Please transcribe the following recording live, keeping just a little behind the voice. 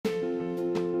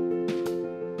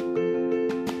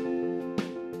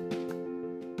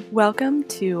Welcome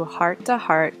to Heart to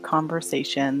Heart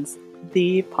Conversations,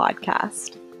 the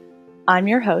podcast. I'm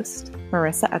your host,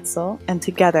 Marissa Etzel, and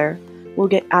together we'll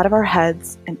get out of our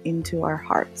heads and into our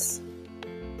hearts.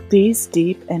 These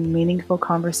deep and meaningful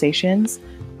conversations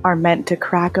are meant to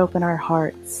crack open our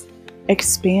hearts,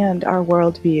 expand our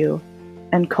worldview,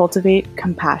 and cultivate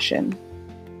compassion.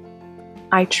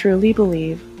 I truly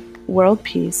believe world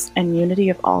peace and unity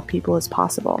of all people is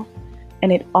possible,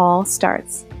 and it all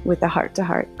starts with a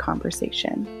heart-to-heart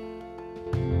conversation.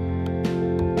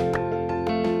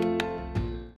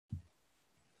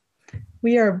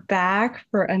 We are back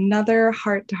for another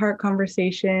heart-to-heart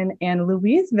conversation, and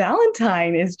Louise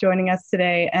Valentine is joining us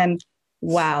today. And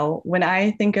wow, when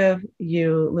I think of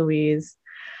you, Louise,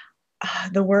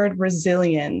 the word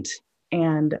resilient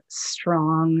and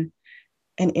strong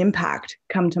and impact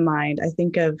come to mind. I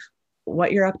think of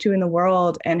what you're up to in the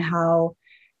world and how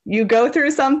you go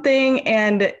through something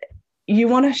and you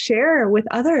want to share with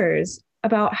others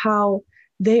about how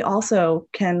they also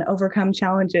can overcome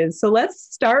challenges. So let's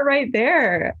start right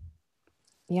there.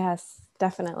 Yes,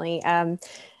 definitely. The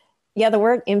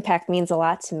word impact means a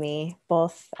lot to me,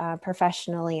 both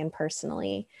professionally and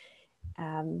personally.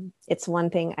 It's one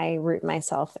thing I root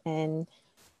myself in.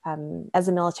 As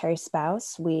a military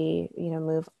spouse, we,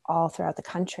 move all throughout the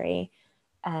country,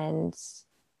 and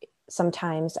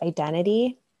sometimes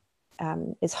identity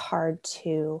is hard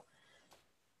to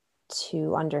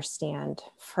understand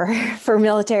for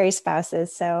military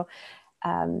spouses. So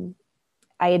I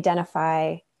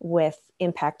identify with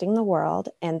impacting the world,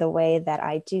 and the way that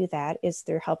I do that is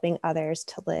through helping others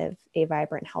to live a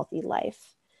vibrant, healthy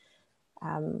life.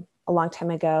 A long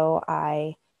time ago,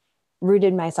 I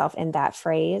rooted myself in that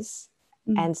phrase.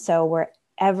 And so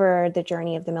wherever the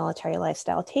journey of the military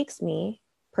lifestyle takes me,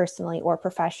 personally or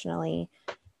professionally,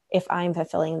 if I'm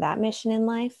fulfilling that mission in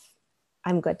life,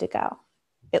 I'm good to go.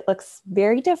 It looks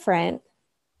very different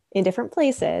in different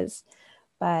places,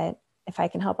 but if I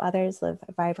can help others live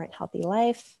a vibrant, healthy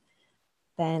life,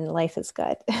 then life is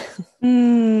good.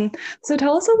 So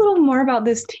tell us a little more about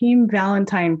this Team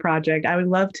Valentine project. I would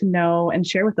love to know and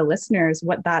share with the listeners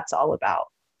what that's all about.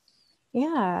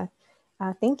 Yeah,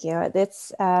 thank you.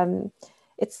 It's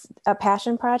a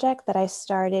passion project that I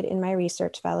started in my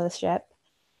research fellowship.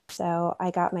 So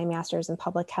I got my master's in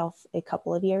public health a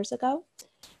couple of years ago,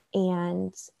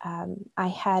 and I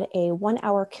had a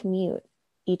 1-hour commute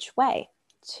each way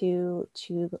to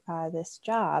this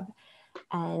job.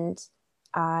 And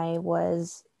I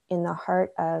was in the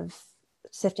heart of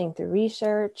sifting through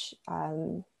research,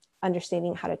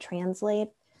 understanding how to translate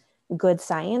good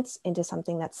science into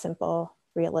something that's simple,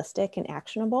 realistic, and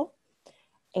actionable.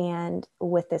 And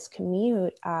with this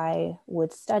commute, I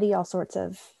would study all sorts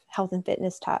of health and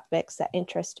fitness topics that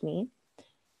interest me.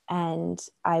 And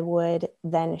I would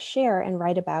then share and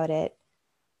write about it.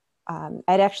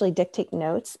 I'd actually dictate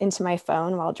notes into my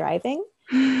phone while driving,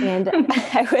 and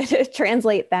I would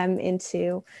translate them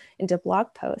into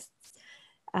blog posts.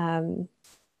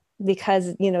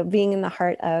 Because, being in the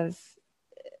heart of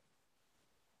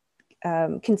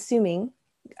consuming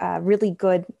really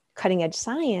good cutting edge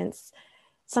science,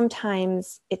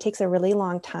 sometimes it takes a really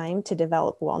long time to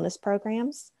develop wellness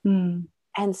programs.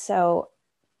 And so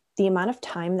the amount of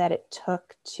time that it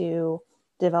took to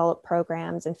develop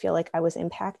programs and feel like I was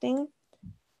impacting,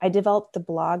 I developed the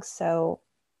blog so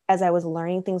as I was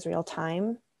learning things real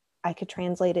time, I could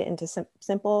translate it into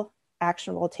simple,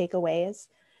 actionable takeaways.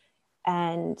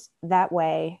 And that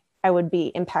way I would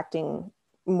be impacting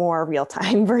more real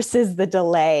time versus the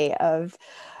delay of,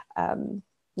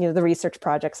 the research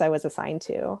projects I was assigned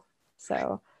to.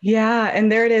 So, yeah.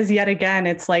 And there it is yet again.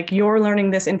 It's like you're learning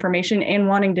this information and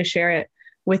wanting to share it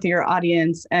with your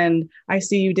audience. And I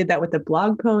see you did that with the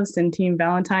blog post and Team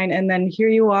Valentine. And then here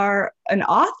you are, an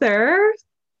author.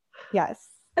 Yes.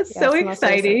 That's so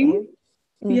exciting.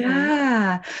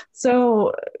 Yeah.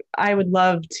 So I would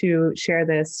love to share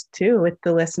this too with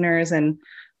the listeners. And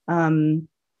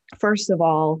first of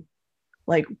all,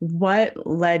 like, what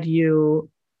led you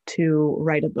to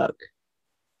write a book?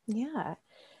 Yeah.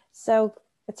 So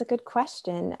it's a good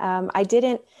question. I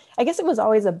guess it was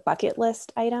always a bucket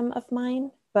list item of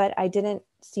mine, but I didn't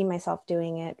see myself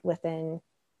doing it within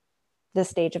this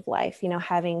stage of life,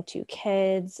 having 2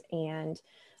 kids and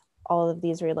all of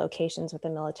these relocations with the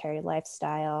military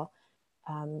lifestyle.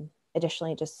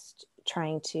 Additionally, just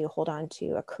trying to hold on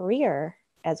to a career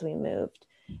as we moved.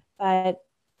 But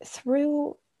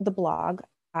through the blog,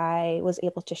 I was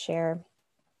able to share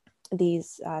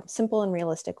these simple and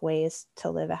realistic ways to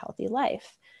live a healthy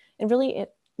life, and really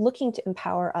looking to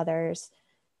empower others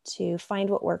to find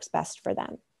what works best for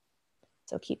them.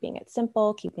 So keeping it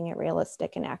simple, keeping it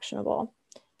realistic and actionable.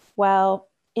 Well,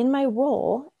 in my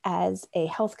role as a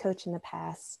health coach in the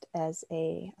past, as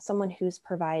someone who's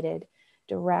provided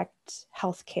direct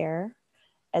health care,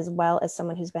 as well as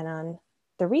someone who's been on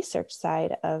the research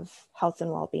side of health and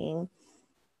well-being,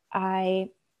 I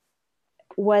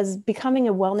was becoming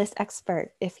a wellness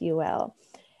expert, if you will.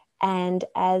 And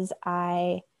as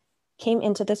I came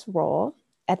into this role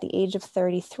at the age of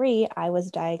 33, I was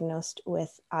diagnosed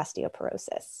with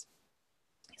osteoporosis.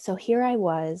 So here I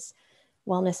was,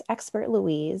 wellness expert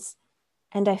Louise,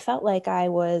 and I felt like I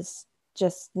was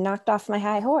just knocked off my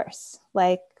high horse.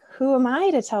 Like, who am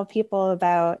I to tell people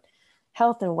about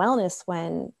health and wellness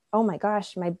when, oh my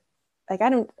gosh, I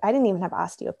didn't even have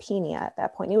osteopenia at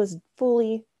that point. It was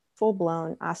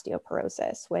full-blown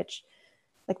osteoporosis, which,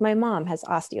 like, my mom has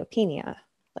osteopenia.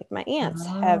 Like, my aunts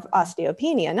have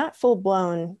osteopenia, not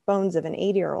full-blown bones of an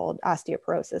 80-year-old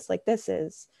osteoporosis. Like, this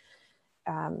is,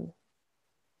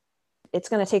 it's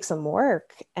going to take some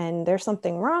work, and there's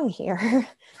something wrong here.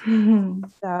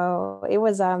 So it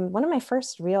was one of my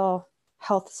first real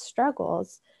health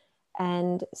struggles.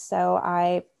 And so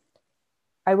I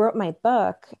wrote my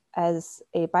book as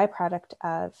a byproduct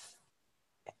of,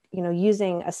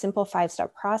 using a simple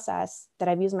 5-step process that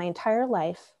I've used my entire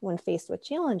life when faced with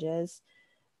challenges.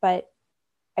 But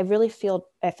I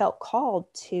felt called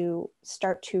to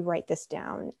start to write this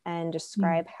down and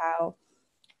describe how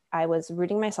I was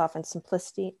rooting myself in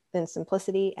simplicity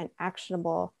and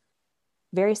actionable,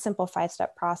 very simple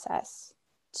 5-step process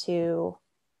to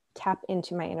tap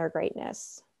into my inner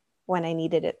greatness when I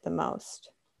needed it the most.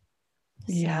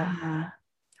 Yeah. So,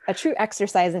 a true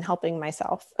exercise in helping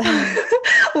myself.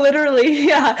 Literally,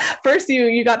 yeah. First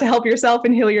you got to help yourself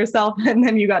and heal yourself, and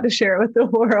then you got to share it with the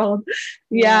world.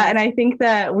 Yeah. And I think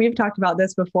that we've talked about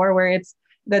this before, where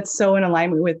that's so in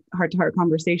alignment with Heart to Heart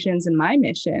Conversations and my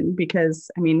mission,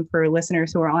 because I mean, for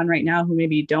listeners who are on right now who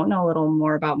maybe don't know a little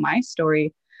more about my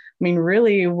story, I mean,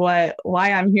 really why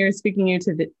I'm here speaking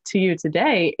to you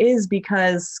today is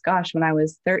because, gosh, when I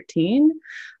was 13,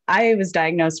 I was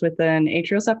diagnosed with an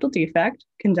atrial septal defect,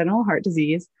 congenital heart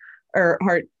disease, or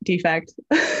heart defect.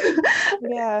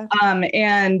 Yeah.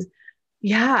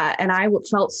 And I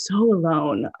felt so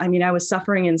alone. I mean, I was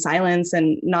suffering in silence,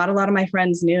 and not a lot of my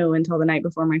friends knew until the night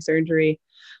before my surgery.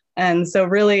 And so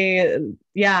really,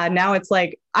 yeah, now it's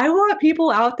like, I want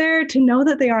people out there to know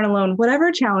that they aren't alone,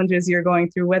 whatever challenges you're going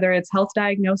through, whether it's health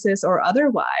diagnosis or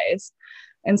otherwise.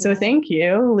 And so thank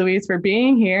you, Louise, for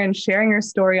being here and sharing your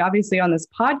story, obviously on this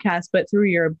podcast, but through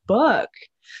your book.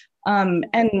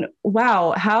 And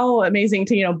wow, how amazing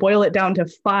to, boil it down to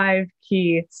 5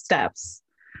 key steps.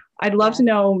 I'd love to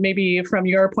know, maybe from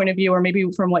your point of view, or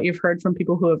maybe from what you've heard from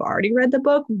people who have already read the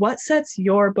book, what sets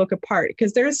your book apart?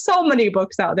 Because there's so many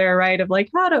books out there, right? Of like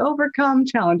how to overcome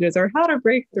challenges or how to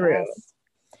break through. Yes.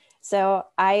 So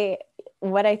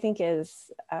what I think is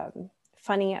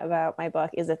funny about my book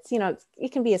is it's,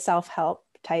 it can be a self-help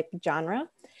type genre.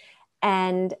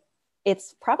 And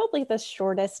it's probably the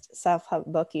shortest self-help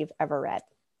book you've ever read.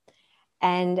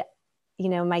 And,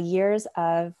 my years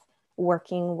of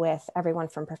working with everyone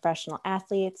from professional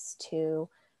athletes to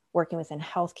working within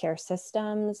healthcare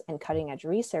systems and cutting edge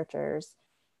researchers,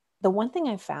 the one thing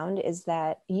I've found is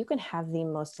that you can have the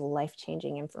most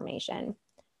life-changing information,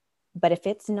 but if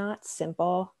it's not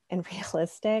simple and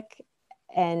realistic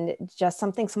and just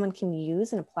something someone can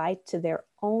use and apply to their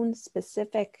own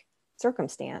specific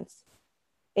circumstance,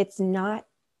 it's not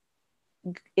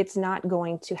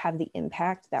going to have the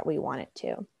impact that we want it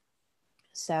to.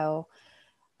 So,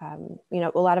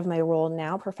 a lot of my role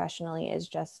now professionally is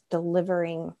just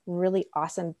delivering really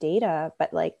awesome data,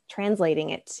 but like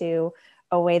translating it to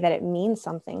a way that it means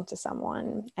something to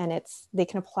someone and they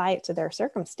can apply it to their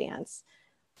circumstance.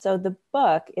 So the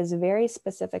book is very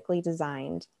specifically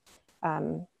designed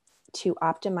to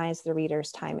optimize the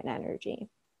reader's time and energy.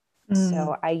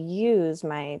 So I use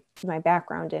my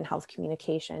background in health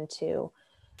communication to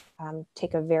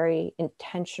take a very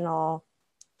intentional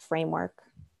framework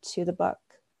to the book.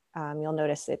 You'll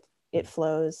notice it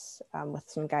flows with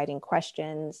some guiding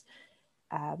questions,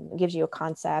 gives you a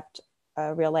concept,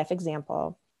 a real life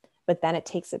example, but then it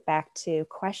takes it back to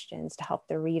questions to help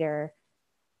the reader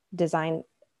design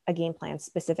a game plan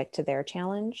specific to their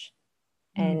challenge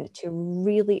and to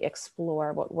really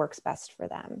explore what works best for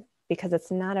them, because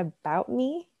it's not about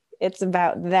me, it's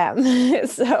about them.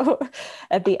 So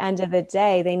at the end of the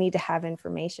day, they need to have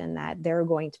information that they're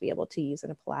going to be able to use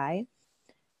and apply.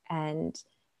 And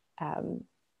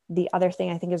the other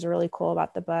thing I think is really cool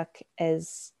about the book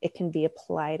is it can be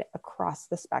applied across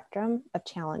the spectrum of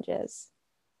challenges,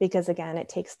 because again, it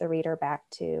takes the reader back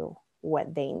to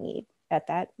what they need at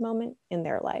that moment in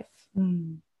their life.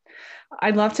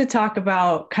 I'd love to talk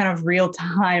about kind of real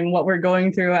time what we're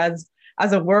going through as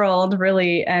a world,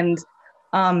 really, and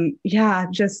yeah,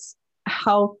 just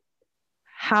how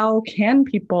how can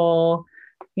people,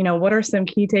 what are some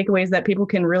key takeaways that people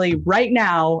can really right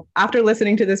now after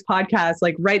listening to this podcast,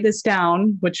 like write this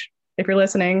down, which if you're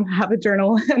listening, have a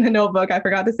journal and a notebook. I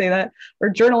forgot to say that, or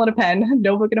journal and a pen,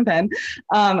 notebook and a pen.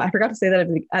 I forgot to say that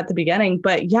at the beginning,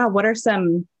 but yeah, what are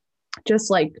some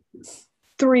just like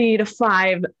 3 to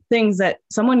 5 things that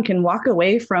someone can walk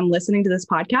away from listening to this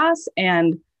podcast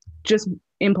and just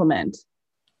implement?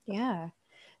 Yeah.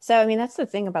 So, I mean, that's the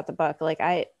thing about the book.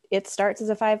 It starts as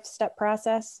a 5-step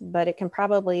process, but it can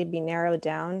probably be narrowed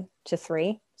down to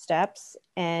 3 steps,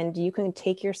 and you can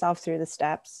take yourself through the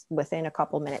steps within a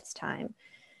couple minutes time.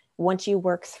 Once you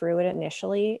work through it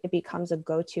initially, it becomes a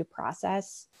go-to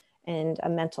process and a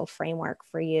mental framework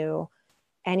for you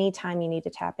anytime you need to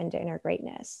tap into inner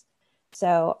greatness.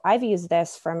 So I've used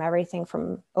this from everything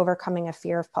from overcoming a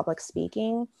fear of public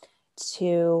speaking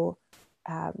to,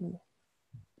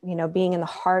 being in the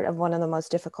heart of one of the most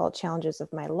difficult challenges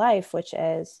of my life, which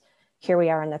is here we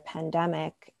are in the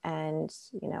pandemic. And,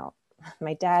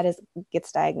 my dad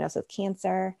gets diagnosed with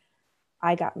cancer.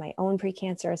 I got my own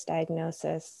precancerous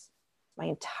diagnosis. My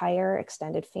entire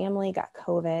extended family got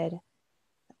COVID.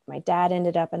 My dad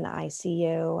ended up in the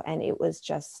ICU, and it was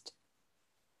just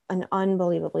an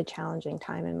unbelievably challenging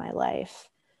time in my life,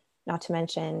 not to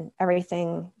mention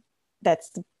everything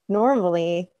that's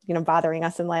normally, bothering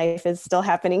us in life is still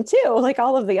happening too, like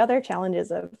all of the other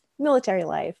challenges of military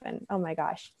life. And oh my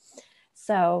gosh.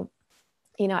 So,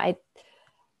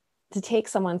 to take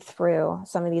someone through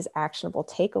some of these actionable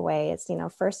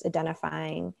takeaways, first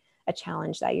identifying a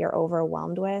challenge that you're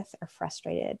overwhelmed with or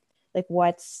frustrated. Like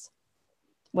what's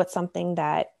something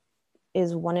that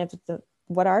is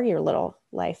what are your little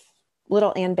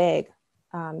and big,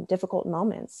 difficult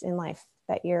moments in life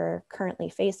that you're currently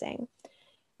facing?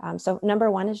 So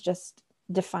number 1 is just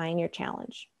define your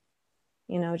challenge.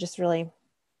 Just really,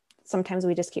 sometimes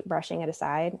we just keep brushing it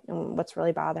aside and what's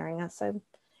really bothering us. So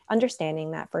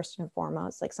understanding that first and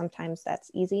foremost, like sometimes that's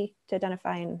easy to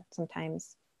identify and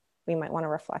sometimes we might want to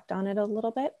reflect on it a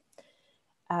little bit.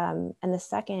 And the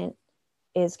second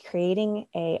is creating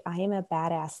I am a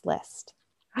badass list.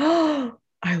 Oh,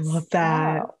 I love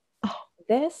that. So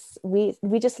this, we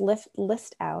just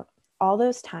list out all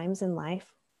those times in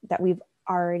life that we've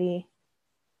already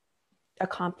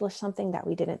accomplished something that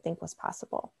we didn't think was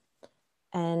possible.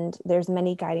 And there's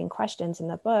many guiding questions in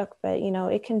the book, but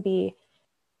it can be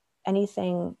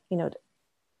anything,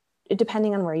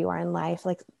 depending on where you are in life.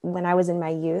 Like when I was in my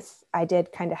youth, I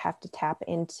did kind of have to tap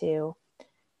into,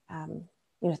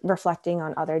 reflecting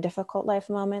on other difficult life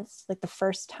moments. Like the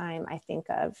first time I think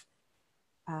of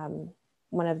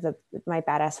one of my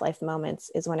badass life moments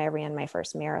is when I ran my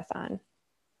first marathon.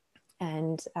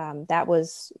 And that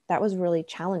was really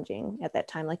challenging at that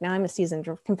time. Like now I'm a seasoned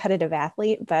competitive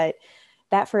athlete, but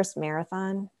that first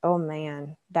marathon, oh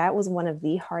man, that was one of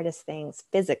the hardest things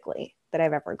physically that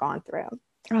I've ever gone through.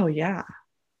 Oh yeah.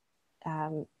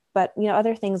 But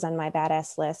other things on my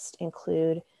badass list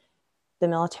include the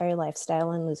military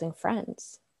lifestyle and losing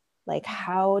friends. Like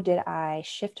how did I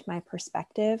shift my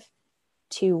perspective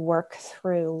to work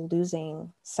through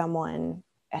losing someone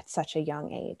at such a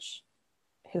young age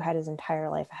who had his entire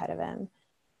life ahead of him?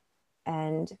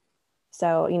 And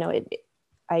so,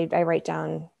 I write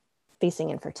down facing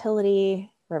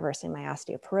infertility, reversing my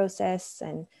osteoporosis.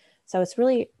 And so it's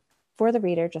really for the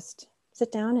reader, just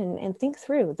sit down and think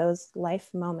through those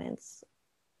life moments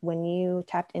when you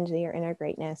tapped into your inner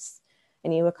greatness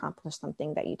and you accomplished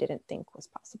something that you didn't think was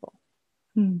possible.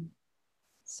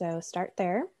 So start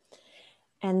there.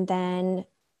 And then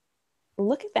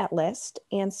look at that list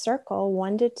and circle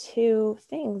 1 to 2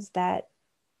 things that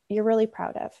you're really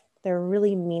proud of. They're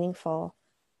really meaningful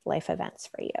life events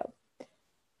for you.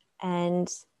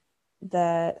 And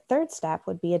the third step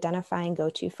would be identifying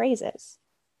go-to phrases.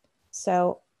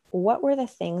 So what were the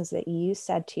things that you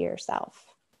said to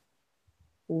yourself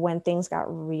when things got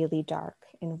really dark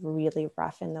and really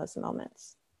rough in those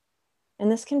moments?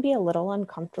 And this can be a little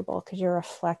uncomfortable because you're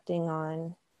reflecting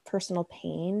on personal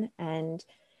pain. And,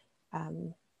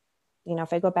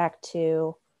 if I go back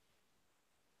to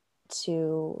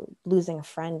losing a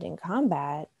friend in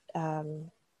combat,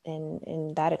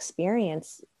 in that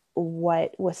experience,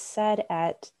 what was said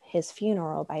at his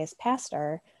funeral by his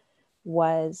pastor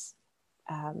was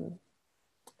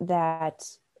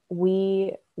that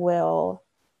we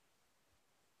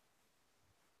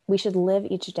should live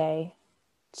each day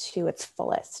to its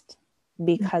fullest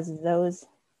because those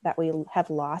that we have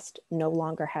lost no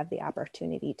longer have the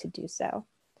opportunity to do so.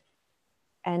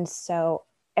 And so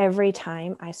every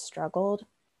time I struggled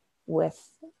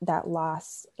with that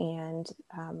loss, and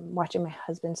watching my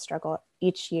husband struggle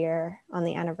each year on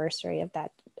the anniversary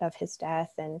of his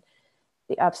death, and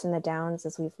the ups and the downs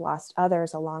as we've lost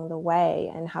others along the way,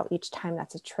 and how each time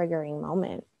that's a triggering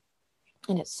moment,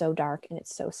 and it's so dark and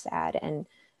it's so sad, and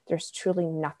there's truly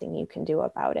nothing you can do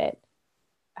about it,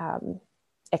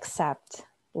 except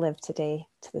live today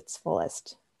to its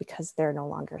fullest, because they're no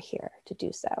longer here to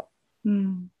do so.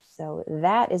 So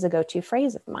that is a go-to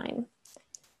phrase of mine.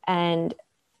 And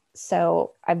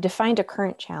so I've defined a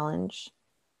current challenge.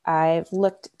 I've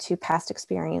looked to past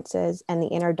experiences and the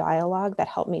inner dialogue that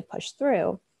helped me push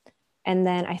through. And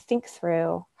then I think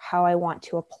through how I want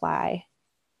to apply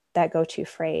that go-to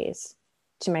phrase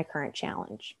to my current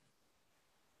challenge.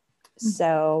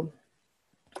 So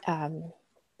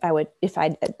if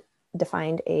I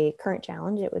defined a current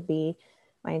challenge, it would be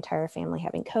my entire family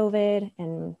having COVID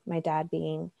and my dad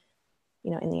being,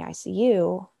 in the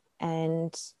ICU,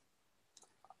 and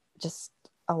just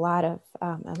a lot of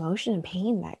emotion and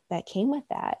pain that came with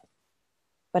that.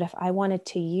 But if I wanted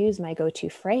to use my go-to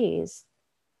phrase,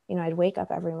 I'd wake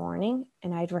up every morning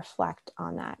and I'd reflect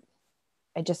on that.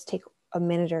 I'd just take a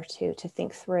minute or two to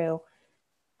think through,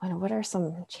 what are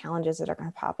some challenges that are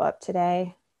going to pop up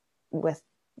today with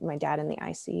my dad in the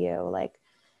ICU? Like,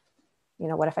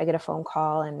 what if I get a phone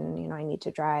call and, I need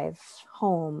to drive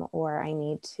home, or I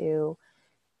need to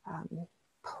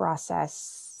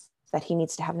process that he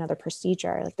needs to have another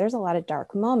procedure. Like, there's a lot of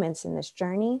dark moments in this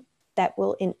journey that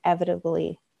will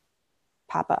inevitably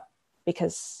pop up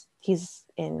because he's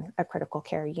in a critical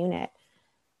care unit.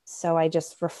 So I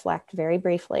just reflect very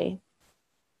briefly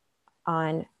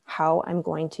on how I'm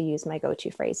going to use my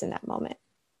go-to phrase in that moment.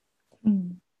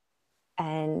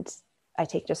 And I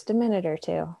take just a minute or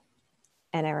two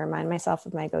and I remind myself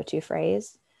of my go-to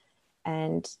phrase.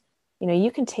 And,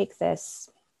 you can take this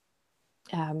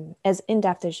as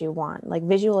in-depth as you want. Like,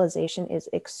 visualization is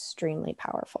extremely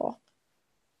powerful.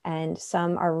 And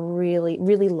some are really,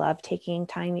 really love taking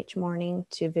time each morning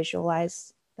to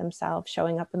visualize themselves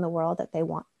showing up in the world that they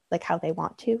want, like how they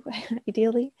want to,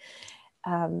 ideally.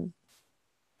 And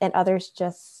others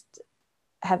just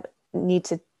need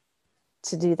to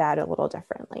do that a little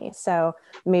differently. So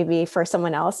maybe for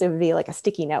someone else, it would be like a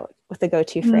sticky note with a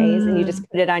go-to phrase, and you just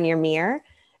put it on your mirror.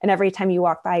 And every time you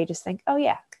walk by, you just think, oh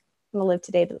yeah, I'm gonna live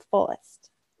today to the fullest,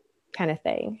 kind of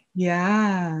thing.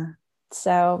 Yeah.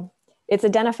 So it's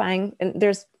identifying, and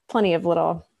there's plenty of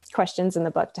little questions in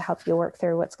the book to help you work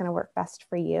through what's going to work best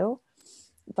for you.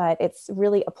 But it's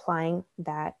really applying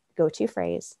that go-to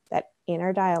phrase, that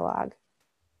inner dialogue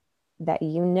that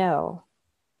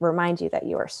remind you that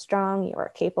you are strong, you are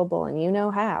capable, and you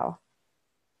know how,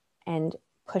 and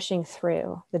pushing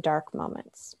through the dark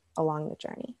moments along the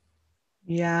journey.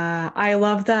 Yeah, I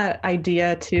love that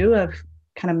idea too of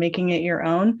kind of making it your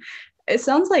own. It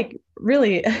sounds like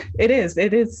really it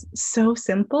is so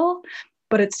simple,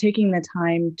 but it's taking the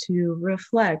time to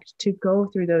reflect, to go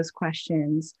through those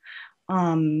questions.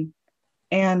 And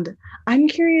I'm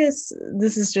curious,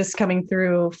 this is just coming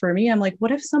through for me. I'm like,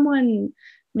 what if someone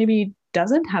maybe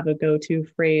doesn't have a go-to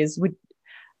phrase?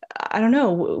 I don't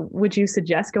know, would you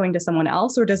suggest going to someone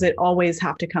else, or does it always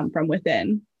have to come from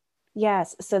within?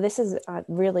 Yes. So this is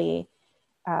really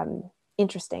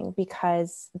interesting,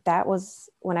 because that was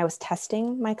when I was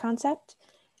testing my concept,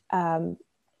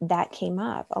 that came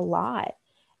up a lot.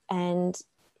 And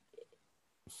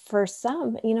for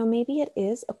some, maybe it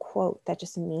is a quote that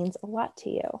just means a lot to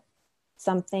you.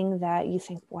 Something that you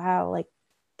think, wow, like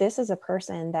this is a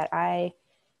person that I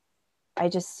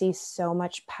just see so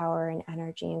much power and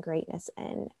energy and greatness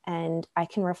in, and I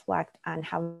can reflect on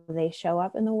how they show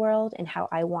up in the world and how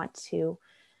I want to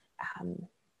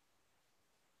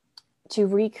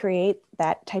recreate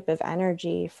that type of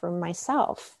energy for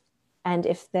myself. And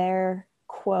if their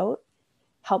quote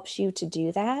helps you to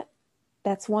do that,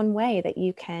 that's one way that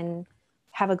you can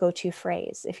have a go-to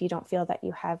phrase if you don't feel that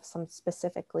you have some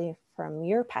specifically from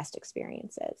your past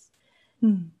experiences.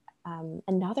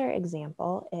 Another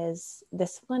example is,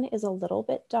 this one is a little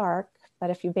bit dark, but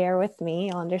if you bear with me,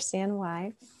 you'll understand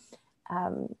why.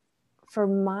 For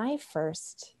my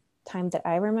first time that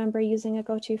I remember using a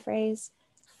go-to phrase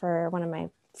for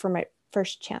my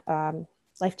first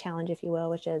life challenge, if you will,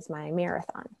 which is my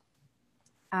marathon.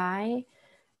 I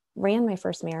ran my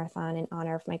first marathon in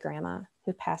honor of my grandma,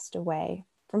 who passed away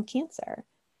from cancer.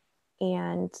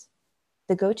 And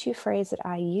the go-to phrase that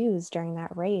I used during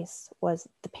that race was,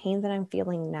 the pain that I'm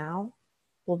feeling now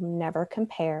will never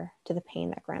compare to the pain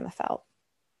that grandma felt.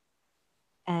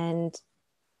 And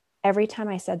every time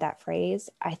I said that phrase,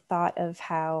 I thought of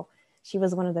how she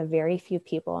was one of the very few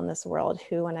people in this world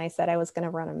who, when I said I was going to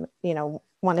run,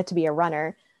 wanted to be a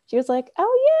runner, she was like,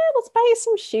 oh yeah, let's buy you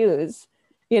some shoes.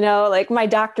 Like my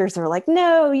doctors were like,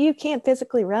 no, you can't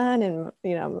physically run. And,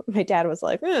 my dad was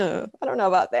like, I don't know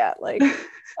about that. Like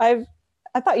I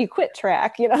thought you quit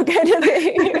track, kind of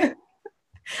thing.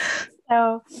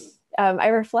 So I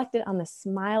reflected on the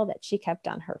smile that she kept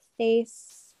on her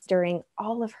face during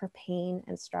all of her pain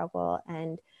and struggle.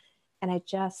 And I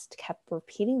just kept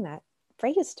repeating that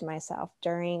phrase to myself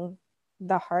during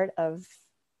the heart of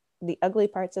the ugly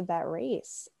parts of that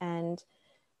race. And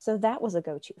so that was a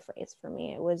go-to phrase for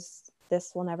me. It was,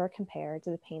 this will never compare to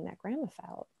the pain that grandma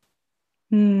felt.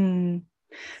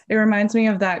 It reminds me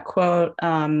of that quote.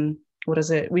 What is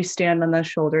it? We stand on the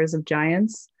shoulders of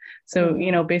giants. So,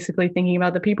 basically thinking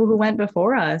about the people who went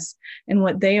before us and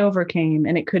what they overcame.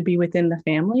 And it could be within the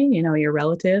family, your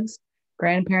relatives,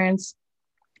 grandparents,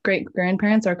 great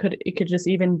grandparents, or it could just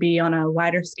even be on a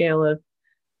wider scale of,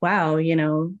 wow,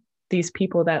 these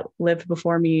people that lived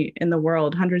before me in the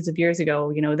world hundreds of years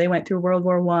ago, they went through World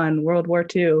War I, World War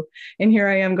II, and here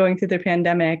I am going through the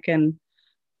pandemic. And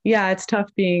yeah, it's tough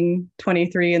being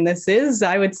 23. And this is,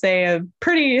 I would say,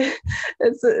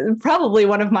 it's probably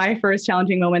one of my first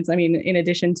challenging moments. I mean, in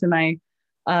addition to my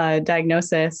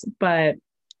diagnosis, but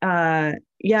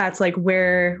yeah, it's like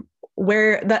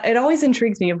it always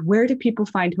intrigues me of where do people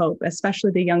find hope,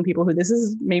 especially the young people who this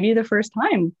is maybe the first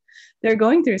time they're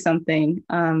going through something.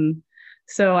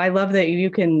 So I love that you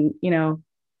can,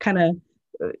 kind of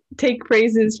take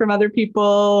praises from other people,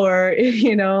 or,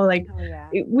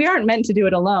 we aren't meant to do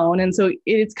it alone. And so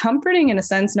it's comforting in a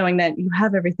sense, knowing that you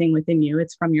have everything within you.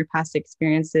 It's from your past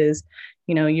experiences.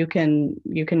 You can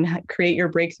create your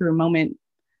breakthrough moment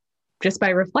just by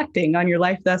reflecting on your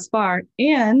life thus far.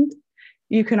 And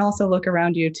you can also look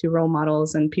around you to role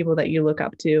models and people that you look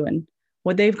up to and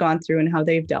what they've gone through and how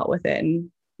they've dealt with it,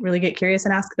 and really get curious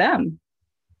and ask them.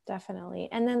 Definitely.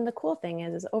 And then the cool thing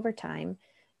is over time,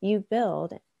 you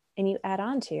build and you add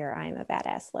on to your I'm a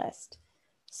badass list.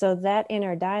 So that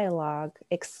inner dialogue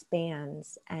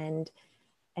expands and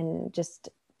just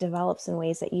develops in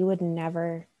ways that you would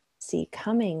never see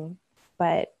coming.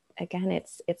 But again,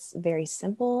 it's very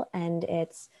simple, and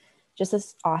it's just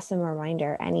this awesome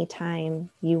reminder anytime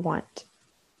you want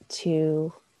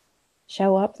to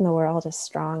show up in the world as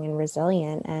strong and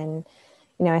resilient. And,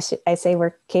 I say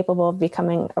we're capable of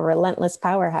becoming a relentless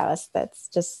powerhouse that's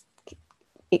just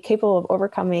capable of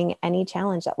overcoming any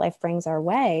challenge that life brings our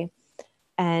way.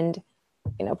 And,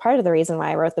 part of the reason why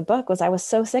I wrote the book was I was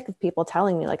so sick of people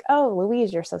telling me like, oh,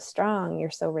 Louise, you're so strong, you're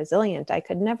so resilient, I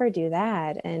could never do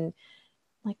that. And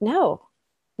like, no,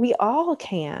 we all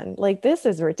can. Like, this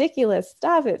is ridiculous.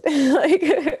 Stop it.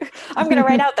 Like, I'm going to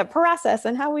write out the process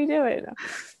and how we do it.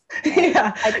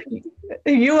 Yeah.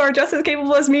 You are just as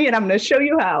capable as me, and I'm going to show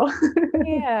you how.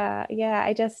 Yeah.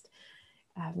 I just,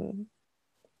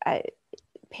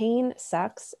 pain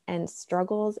sucks, and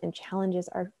struggles and challenges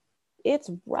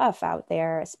it's rough out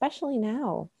there, especially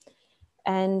now.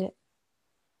 And,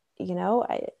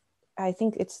 I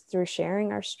think it's through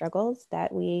sharing our struggles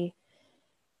that we,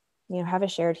 have a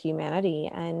shared humanity,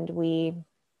 and we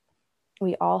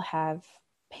all have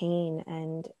pain,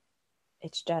 and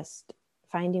it's just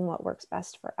finding what works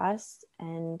best for us,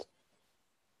 and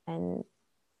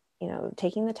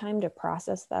taking the time to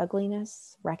process the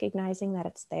ugliness, recognizing that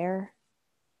it's there.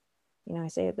 I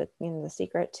say that, the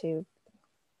secret to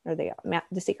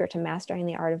mastering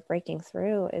the art of breaking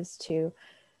through is to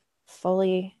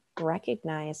fully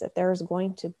recognize that there's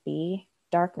going to be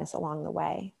darkness along the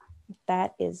way.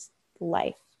 That is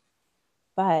life.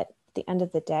 But at the end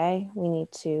of the day, we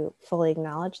need to fully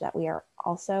acknowledge that we are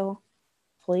also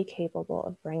fully capable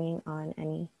of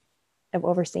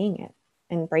overseeing it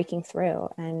and breaking through.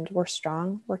 And we're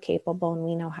strong, we're capable, and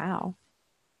we know how.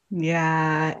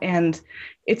 Yeah. And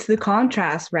it's the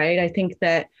contrast, right? I think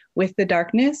that with the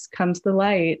darkness comes the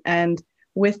light, and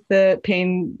with the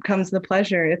pain comes the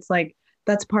pleasure. It's like,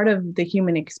 that's part of the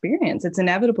human experience. It's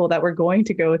inevitable that we're going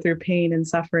to go through pain and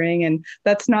suffering. And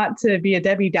that's not to be a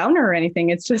Debbie Downer or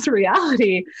anything. It's just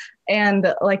reality.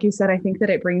 And like you said, I think that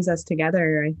it brings us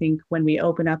together. I think when we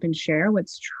open up and share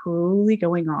what's truly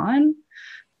going on,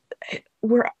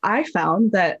 I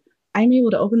found that I'm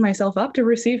able to open myself up to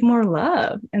receive more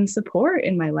love and support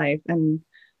in my life. And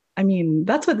I mean,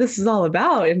 that's what this is all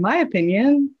about, in my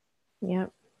opinion. Yeah,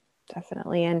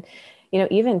 definitely. And,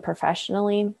 even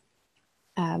professionally,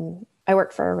 I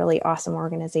work for a really awesome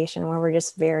organization where we're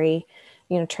just very,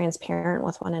 transparent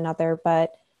with one another.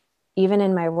 But even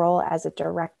in my role as a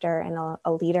director and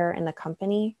a leader in the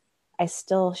company, I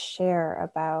still share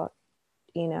about,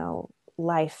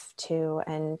 life too.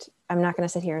 And I'm not going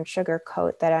to sit here and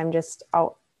sugarcoat that I'm just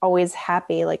always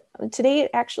happy. Like today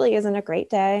actually isn't a great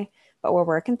day, but we're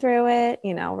working through it.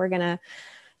 You know, we're going to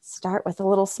start with a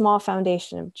little small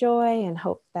foundation of joy and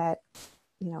hope that,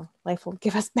 you know, life will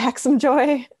give us back some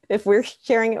joy if we're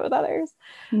sharing it with others.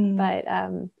 But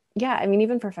yeah, I mean,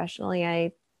 even professionally,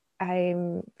 I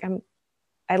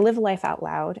live life out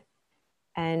loud,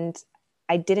 and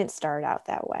I didn't start out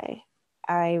that way.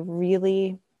 I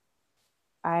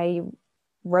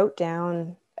wrote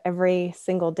down every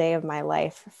single day of my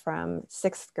life from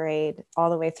 6th grade all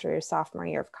the way through sophomore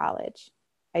year of college.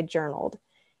 I journaled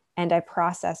and I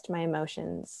processed my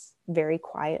emotions very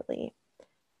quietly.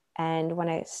 And when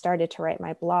I started to write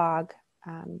my blog,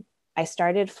 I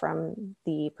started from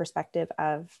the perspective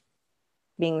of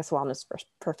being this wellness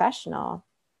professional.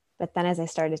 But then as I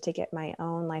started to get my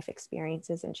own life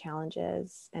experiences and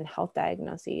challenges and health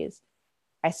diagnoses,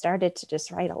 I started to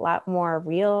just write a lot more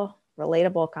real,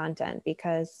 relatable content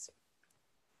because,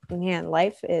 man,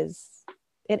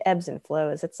 it ebbs and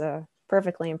flows. It's a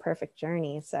perfectly imperfect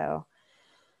journey. So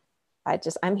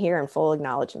I'm here in full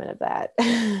acknowledgement of that.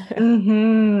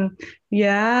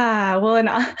 Yeah. Well, and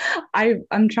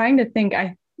I'm trying to think,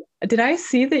 did I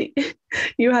see that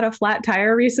you had a flat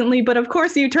tire recently? But of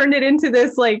course you turned it into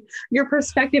this, like your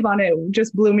perspective on it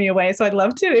just blew me away. So I'd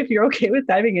love to, if you're okay with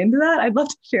diving into that, I'd love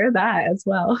to share that as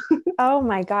well. Oh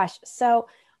my gosh. So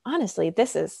honestly, I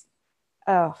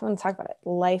want to talk about it.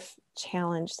 Life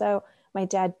challenge. So my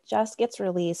dad just gets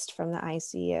released from the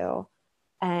ICU,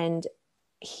 and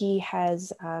he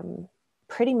has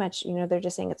pretty much, you know, they're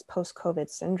just saying it's post-COVID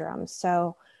syndrome.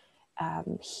 So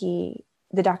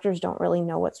the doctors don't really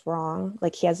know what's wrong.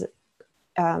 Like he has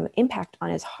impact on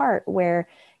his heart where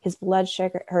his blood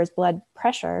sugar or his blood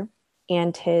pressure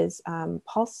and his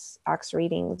pulse ox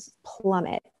readings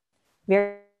plummet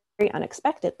very, very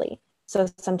unexpectedly. So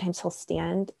sometimes he'll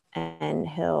stand and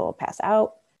he'll pass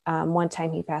out. One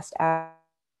time he passed out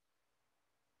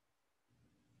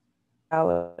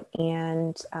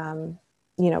and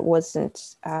you know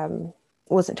wasn't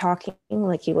talking,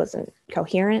 like he wasn't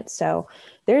coherent. So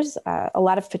there's a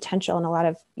lot of potential and a lot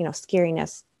of, you know,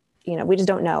 scariness. You know, we just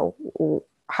don't know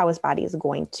how his body is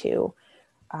going to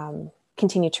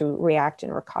continue to react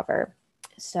and recover.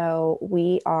 So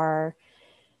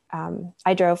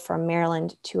I drove from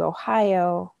Maryland to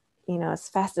Ohio, you know, as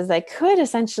fast as I could,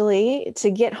 essentially, to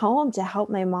get home to help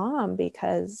my mom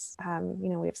because, you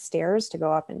know, we have stairs to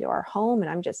go up into our home.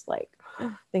 And I'm just like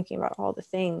thinking about all the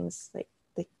things, like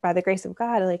by the grace of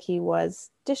God, like he was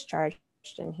discharged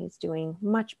and he's doing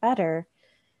much better,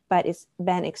 but it's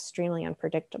been extremely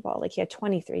unpredictable. Like he had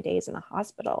 23 days in the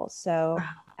hospital. So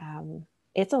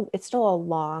it's still a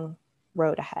long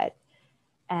road ahead.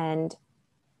 And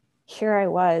here I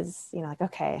was, you know, like,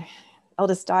 okay,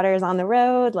 eldest daughter is on the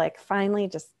road, like finally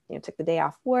just, you know, took the day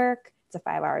off work. It's a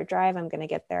 5-hour drive. I'm going to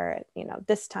get there at, you know,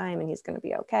 this time and he's going to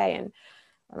be okay. And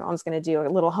my mom's going to do a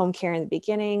little home care in the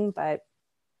beginning, but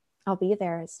I'll be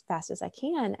there as fast as I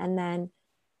can. And then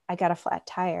I got a flat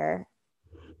tire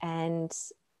and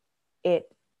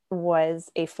it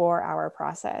was a 4-hour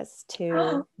process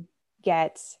to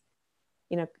get,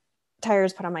 you know,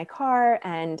 tires put on my car.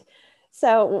 And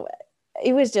so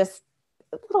it was just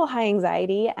a little high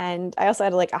anxiety. And I also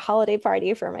had like a holiday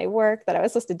party for my work that I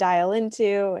was supposed to dial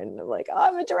into. And I'm like, oh,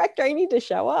 I'm a director, I need to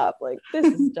show up. Like, this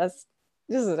is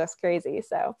just crazy.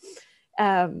 So,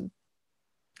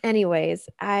 anyways,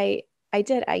 I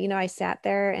sat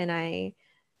there and I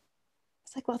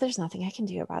was like, well, there's nothing I can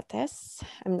do about this.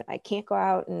 I can't go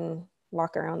out and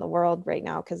walk around the world right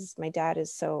now because my dad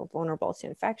is so vulnerable to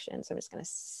infection. So I'm just going to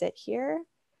sit here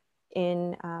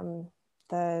in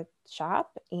the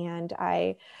shop. And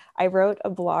I wrote a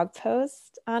blog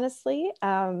post, honestly.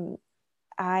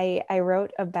 I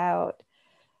wrote about,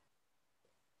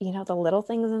 you know, the little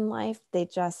things in life.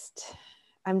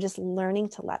 I'm just learning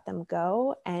to let them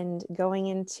go. And going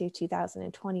into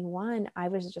 2021, I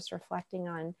was just reflecting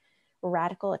on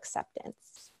radical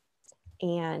acceptance.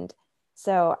 And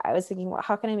so I was thinking, well,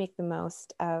 how can I make the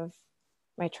most of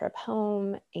my trip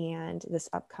home and this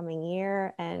upcoming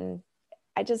year? And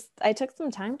I took some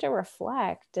time to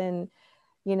reflect, and,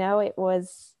 you know, it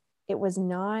was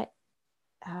not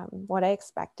what I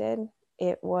expected.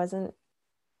 It wasn't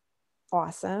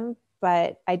awesome,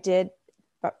 but I did,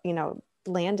 you know,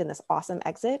 land in this awesome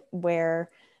exit where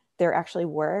there actually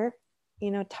were, you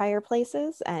know, tire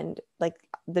places. And like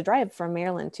the drive from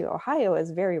Maryland to Ohio is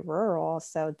very rural.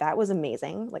 So that was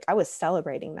amazing. Like I was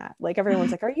celebrating that. Like everyone's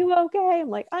like, are you okay? I'm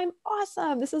like, I'm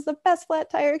awesome. This is the best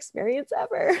flat tire experience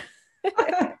ever.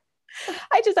 I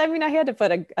had to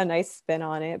put a nice spin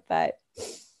on it, but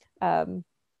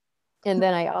And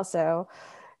then I also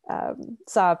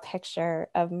saw a picture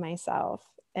of myself,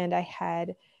 and I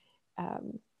had,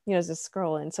 just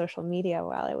scroll in social media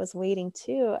while I was waiting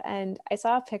too. And I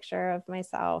saw a picture of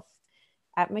myself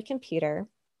at my computer.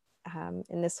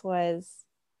 And this was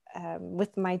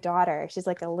with my daughter. She's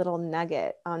like a little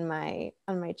nugget on my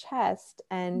chest.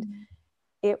 And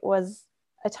it was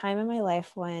a time in my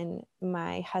life when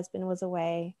my husband was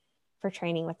away for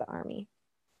training with the Army.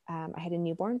 I had a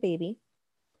newborn baby,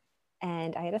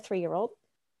 and I had a 3-year-old,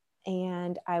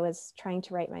 and I was trying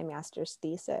to write my master's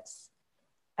thesis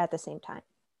at the same time.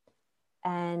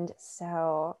 And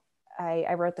so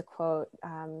I wrote the quote,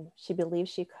 she believed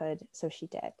she could, so she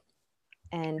did.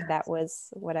 And that was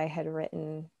what I had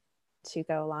written to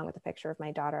go along with the picture of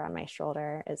my daughter on my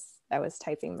shoulder as I was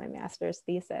typing my master's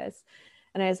thesis.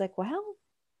 And I was like, well,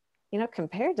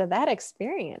 compared to that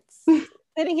experience,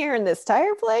 sitting here in this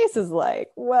tire place is like,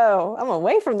 whoa, I'm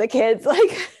away from the kids.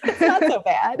 Like, it's not so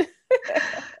bad.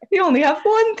 You only have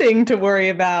one thing to worry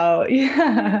about.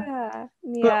 Yeah.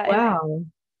 Yeah. Wow.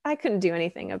 I couldn't do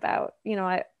anything about,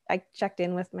 I checked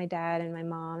in with my dad and my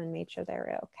mom and made sure they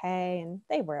were okay. And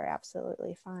they were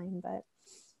absolutely fine, but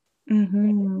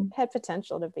it had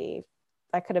potential to be,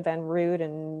 I could have been rude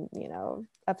and,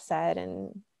 upset,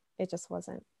 and it just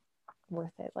wasn't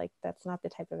worth it. Like, that's not the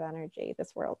type of energy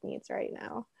this world needs right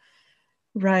now.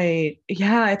 Right.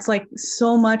 Yeah. It's like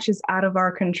so much is out of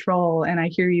our control. And I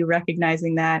hear you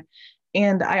recognizing that.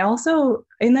 And I also,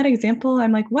 in that example,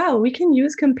 I'm like, wow, we can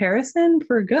use comparison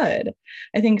for good.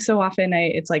 I think so often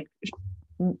it's like,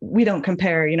 we don't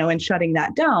compare, and shutting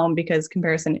that down because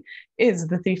comparison is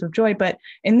the thief of joy. But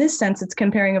in this sense, it's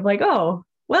comparing of like, oh,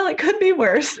 well, it could be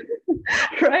worse,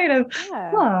 right?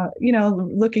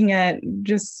 Looking at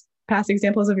just past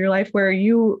examples of your life where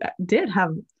you did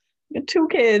have 2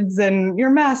 kids and your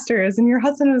masters and your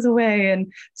husband was away.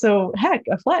 And so heck,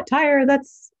 a flat tire,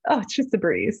 it's just a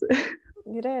breeze.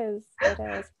 It is.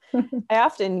 I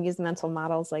often use mental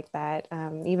models like that,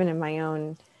 even in my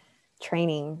own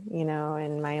training,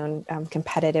 and my own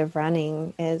competitive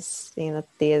running is,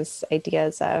 these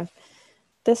ideas of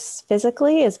this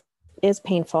physically is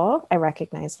painful. I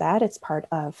recognize that it's part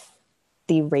of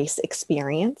the race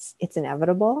experience. It's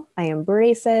inevitable. I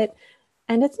embrace it.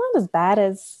 And it's not as bad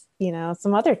as,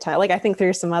 some other time. Like, I think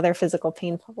there's some other physical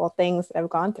painful things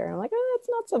I've gone through. I'm like, oh, it's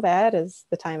not so bad as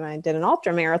the time I did an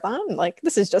ultra marathon. Like,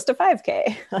 this is just a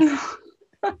 5K.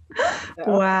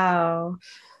 Wow.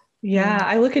 Yeah.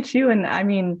 I look at you and I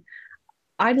mean,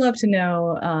 I'd love to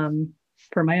know,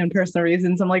 for my own personal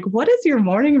reasons, I'm like, what is your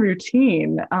morning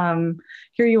routine?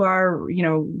 Here you are,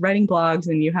 writing blogs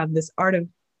and you have this art of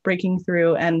breaking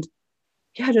through, and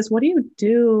yeah, just what do you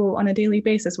do on a daily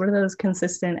basis? What are those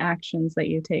consistent actions that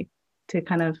you take to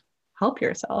kind of help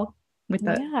yourself with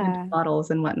the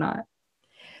models and whatnot?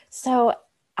 So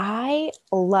I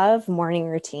love morning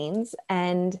routines,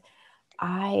 and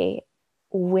I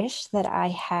wish that I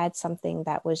had something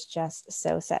that was just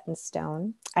so set in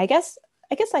stone. I guess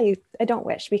I don't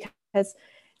wish, because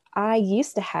I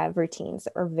used to have routines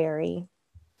that were very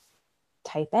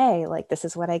type A, like this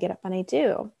is what I get up and I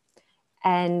do.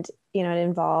 And, it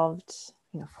involved,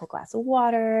 a full glass of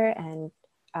water and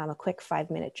a quick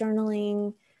 5-minute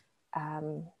journaling.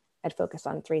 I'd focus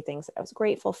on 3 things that I was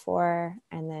grateful for,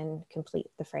 and then complete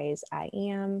the phrase, I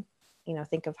am,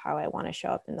 think of how I want to show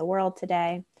up in the world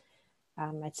today.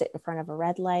 I'd sit in front of a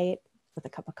red light with a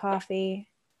cup of coffee,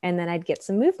 and then I'd get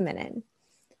some movement in.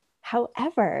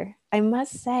 However, I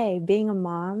must say, being a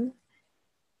mom,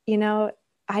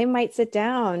 I might sit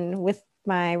down with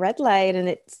my red light,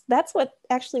 and that's what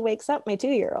actually wakes up my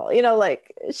 2-year-old,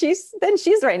 like she's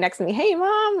right next to me. Hey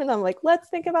mom. And I'm like, let's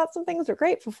think about some things we're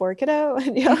grateful for, kiddo.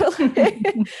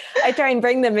 And, I try and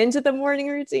bring them into the morning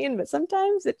routine, but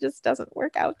sometimes it just doesn't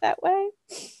work out that way.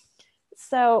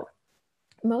 So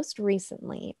most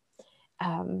recently,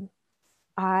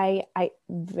 I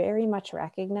very much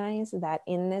recognize that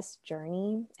in this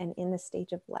journey and in this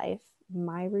stage of life,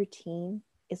 my routine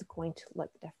is going to look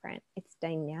different. It's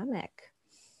dynamic.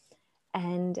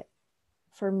 And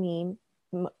for me,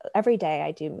 every day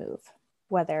I do move,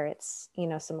 whether it's,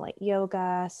 some light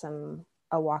yoga,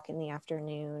 a walk in the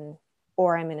afternoon,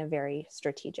 or I'm in a very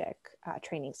strategic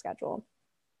training schedule,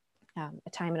 a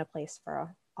time and a place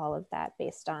for all of that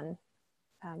based on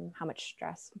how much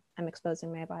stress I'm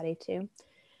exposing my body to.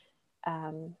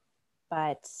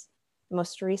 But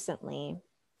most recently,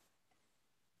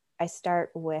 I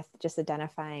start with just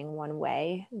identifying one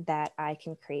way that I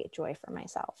can create joy for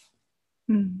myself.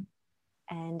 Mm.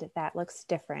 And that looks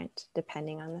different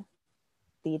depending on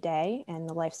the day and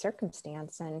the life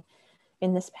circumstance. And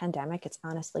in this pandemic, it's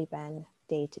honestly been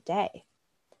day to day.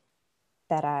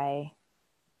 that I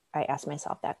ask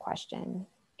myself that question.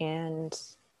 And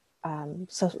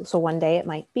so one day it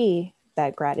might be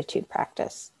that gratitude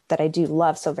practice that I do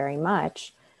love so very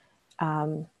much.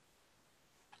 And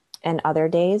other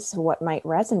days, what might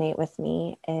resonate with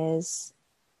me is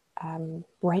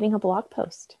writing a blog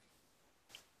post,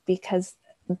 because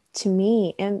to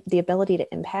me, and the ability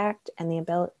to impact and the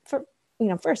ability for,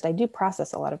 first, I do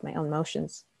process a lot of my own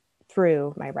emotions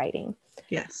through my writing.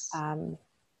 Yes.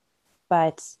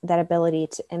 But that ability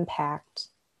to impact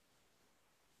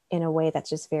in a way that's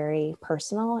just very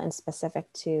personal and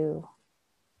specific to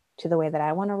the way that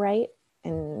I want to write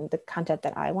and the content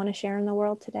that I want to share in the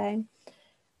world today.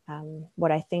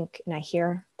 What I think, and I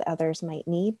hear that others might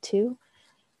need too,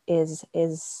 is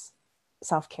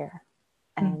self-care.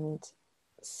 And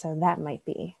so that might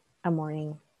be a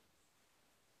morning,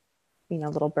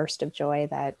 little burst of joy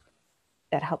that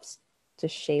helps to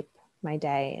shape my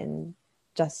day in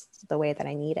just the way that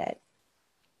I need it.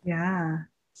 Yeah.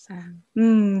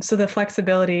 So the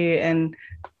flexibility and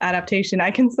adaptation,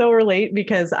 I can so relate,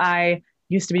 because I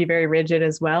used to be very rigid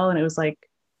as well. And it was like,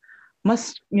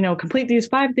 must, complete these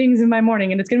 5 things in my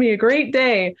morning and it's going to be a great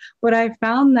day. But I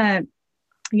found that,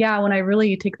 yeah, when I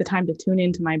really take the time to tune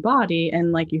into my body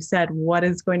and, like you said, what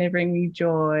is going to bring me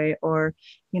joy, or,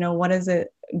 what is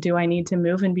it? Do I need to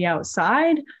move and be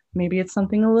outside? Maybe it's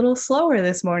something a little slower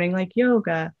this morning, like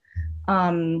yoga.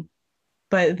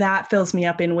 But that fills me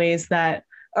up in ways that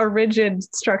a rigid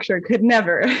structure could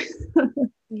never.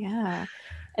 Yeah.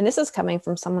 And this is coming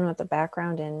from someone with a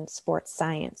background in sports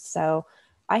science. So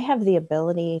I have the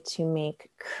ability to make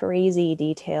crazy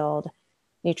detailed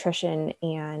nutrition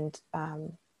and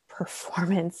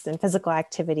performance and physical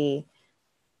activity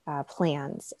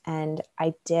plans. And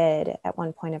I did at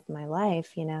one point of my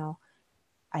life,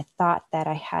 I thought that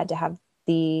I had to have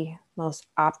the most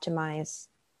optimized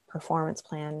performance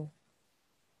plan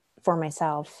for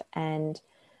myself. And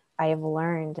I have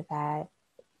learned that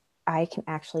I can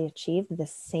actually achieve the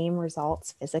same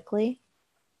results physically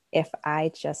if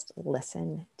I just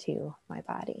listen to my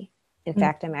body. In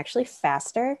fact, I'm actually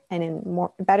faster and in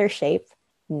better shape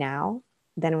now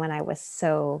than when I was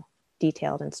so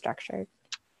detailed and structured.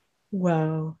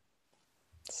 Whoa.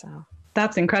 So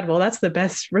that's incredible. That's the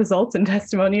best results and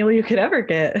testimonial you could ever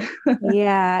get.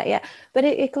 Yeah. But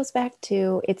it goes back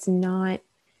to, it's not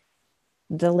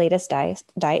the latest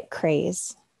diet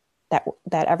craze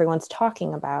that everyone's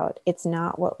talking about. It's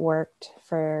not what worked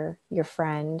for your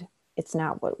friend. It's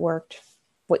not what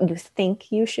you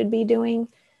think you should be doing.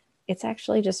 It's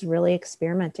actually just really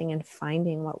experimenting and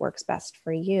finding what works best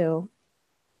for you,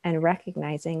 and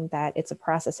recognizing that it's a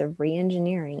process of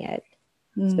re-engineering it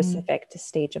specific to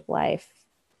stage of life.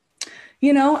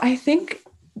 I think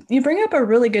you bring up a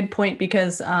really good point,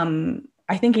 because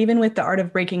I think even with the art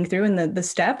of breaking through and the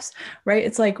steps, right?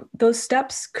 It's like those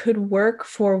steps could work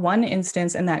for one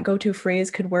instance, and that go-to phrase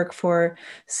could work for,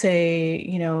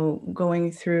 say,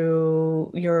 going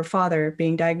through your father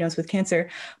being diagnosed with cancer.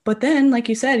 But then, like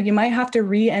you said, you might have to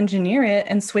re-engineer it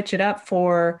and switch it up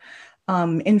for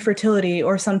infertility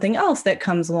or something else that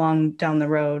comes along down the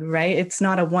road, right? It's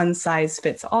not a one size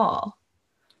fits all.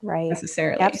 Right.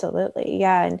 Necessarily. Absolutely.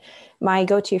 Yeah. And my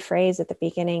go-to phrase at the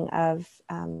beginning of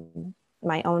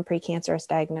my own precancerous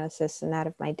diagnosis and that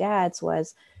of my dad's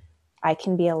was, I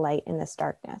can be a light in this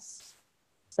darkness.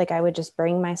 It's like I would just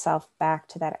bring myself back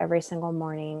to that every single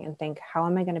morning and think, how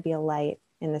am I going to be a light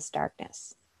in this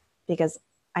darkness? Because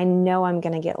I know I'm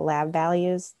going to get lab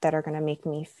values that are going to make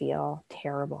me feel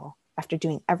terrible after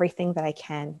doing everything that I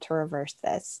can to reverse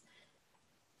this.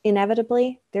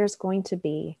 Inevitably, there's going to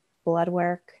be blood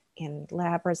work and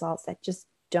lab results that just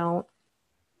don't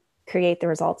create the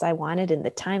results I wanted in the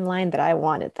timeline that I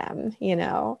wanted them,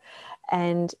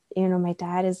 and, my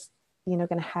dad is, going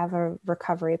to have a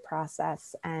recovery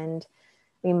process, and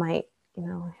we might,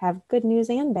 have good news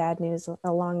and bad news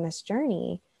along this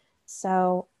journey.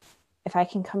 So if I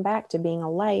can come back to being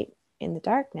a light in the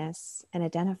darkness and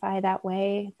identify that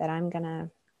way that I'm going to,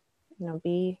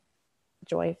 be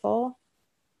joyful,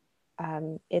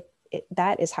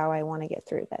 that is how I want to get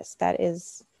through this. That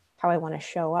is how I want to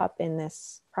show up in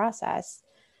this process.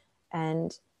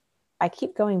 And I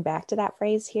keep going back to that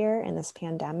phrase here in this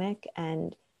pandemic,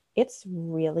 and it's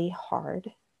really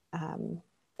hard,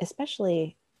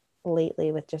 especially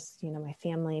lately with just, my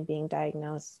family being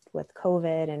diagnosed with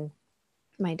COVID and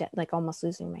my dad, like almost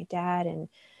losing my dad. And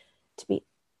to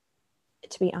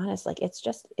be honest, like, it's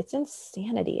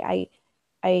insanity.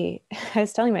 I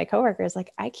was telling my coworkers,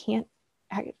 like,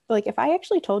 if I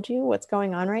actually told you what's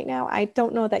going on right now, I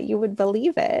don't know that you would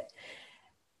believe it.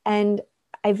 And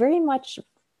I very much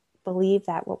believe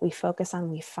that what we focus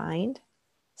on, we find.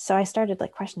 So I started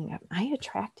like questioning, am I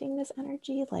attracting this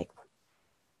energy? Like,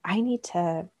 I need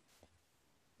to,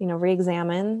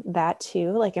 re-examine that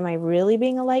too. Like, am I really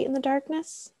being a light in the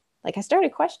darkness? Like, I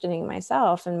started questioning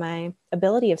myself and my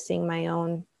ability of seeing my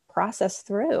own process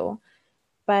through.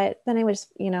 But then I was,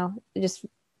 I'm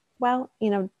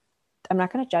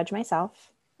not going to judge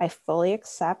myself. I fully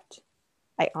accept,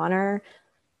 I honor,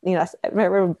 I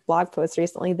remember a blog post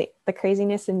recently, the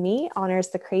craziness in me honors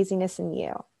the craziness in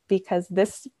you, because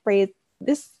this phrase,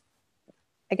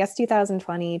 I guess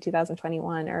 2020,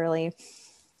 2021 early,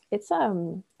 it's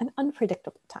an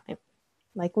unpredictable time.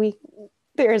 Like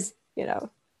there's,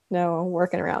 no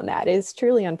working around that. It's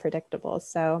truly unpredictable.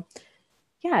 So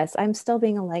yes, I'm still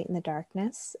being a light in the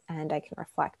darkness, and I can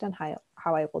reflect on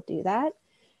how I will do that.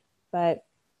 But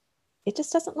it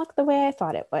just doesn't look the way I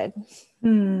thought it would.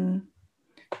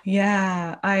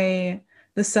 Yeah,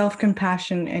 the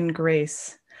self-compassion and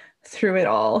grace through it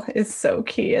all is so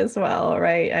key as well,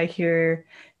 right? I hear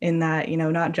in that,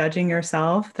 not judging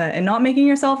yourself and not making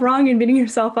yourself wrong and beating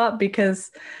yourself up,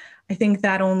 because I think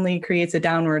that only creates a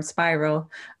downward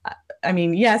spiral. I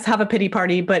mean, yes, have a pity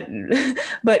party, but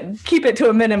keep it to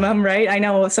a minimum, right? I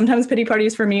know sometimes pity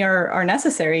parties for me are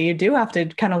necessary. You do have to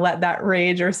kind of let that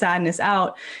rage or sadness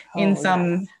out in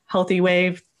some healthy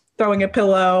way, throwing a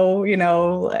pillow,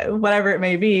 whatever it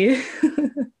may be.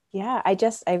 Yeah, I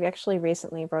actually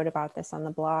recently wrote about this on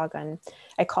the blog, and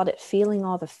I called it feeling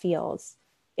all the feels.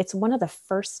 It's one of the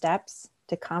first steps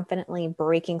to confidently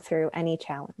breaking through any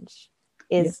challenge,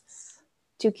 is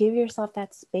to give yourself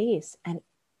that space. And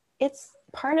it's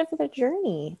part of the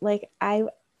journey. Like I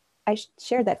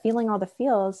shared that feeling all the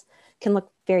feels can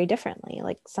look very differently.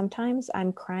 Like sometimes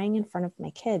I'm crying in front of my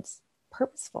kids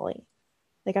purposefully.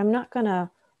 Like I'm not going to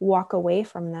walk away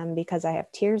from them because I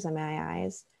have tears in my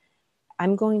eyes.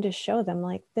 I'm going to show them,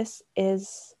 like, this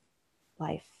is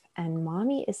life and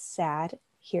mommy is sad.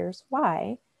 Here's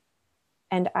why.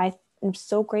 And I am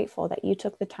so grateful that you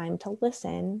took the time to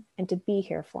listen and to be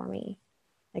here for me.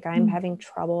 Like I'm having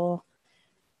trouble,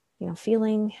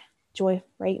 feeling joy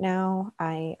right now.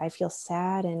 I feel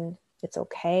sad, and it's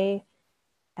okay.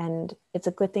 And it's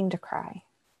a good thing to cry.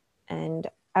 And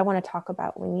I want to talk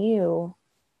about when you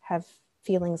have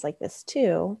feelings like this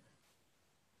too.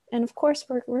 And of course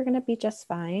we're going to be just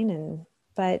fine.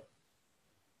 But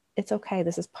it's okay.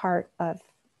 This is part of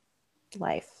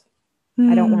life.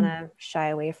 I don't want to shy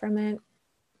away from it,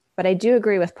 but I do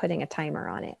agree with putting a timer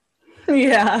on it.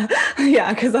 Yeah.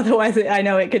 Because otherwise I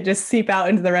know it could just seep out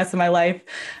into the rest of my life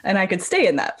and I could stay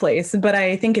in that place. But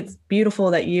I think it's beautiful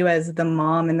that you, as the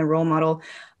mom and the role model,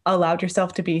 allowed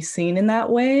yourself to be seen in that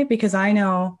way, because I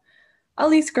know, at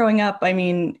least growing up, I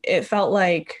mean, it felt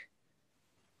like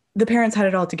the parents had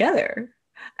it all together.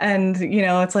 And,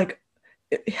 it's like,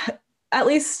 at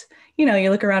least, you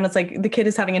look around, it's like the kid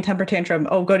is having a temper tantrum.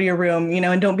 Oh, go to your room,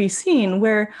 and don't be seen.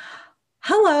 Where,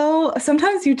 hello,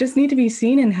 sometimes you just need to be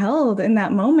seen and held in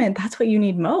that moment. That's what you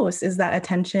need most, is that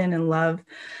attention and love.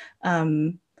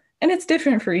 And it's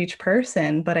different for each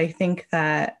person, but I think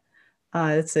that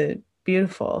it's a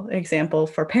beautiful example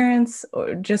for parents,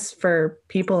 or just for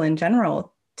people in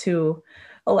general, to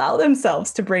allow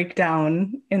themselves to break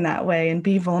down in that way and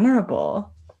be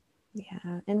vulnerable.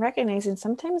 Yeah. And recognizing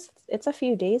sometimes it's a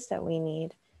few days that we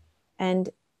need. And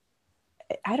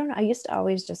I don't know, I used to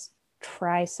always just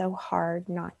try so hard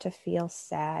not to feel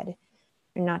sad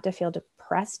or not to feel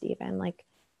depressed even. Like,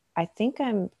 I think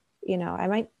I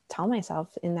might tell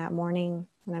myself in that morning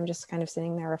when I'm just kind of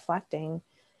sitting there reflecting,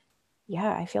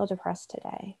 yeah, I feel depressed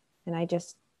today. And I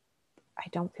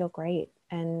don't feel great.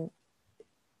 And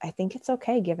I think it's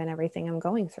okay given everything I'm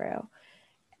going through.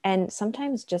 And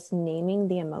sometimes just naming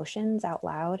the emotions out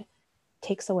loud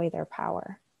takes away their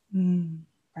power.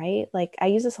 Right? Like I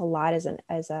use this a lot as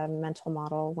a mental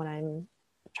model when I'm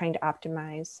trying to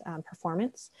optimize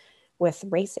performance with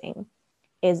racing,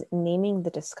 is naming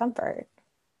the discomfort.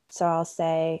 So I'll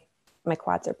say, my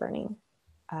quads are burning.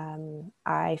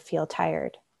 I feel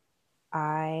tired.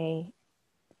 I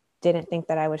didn't think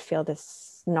that I would feel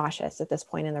this nauseous at this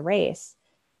point in the race.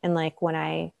 And like when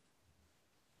I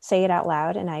say it out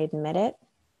loud and I admit it,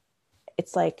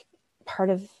 it's like part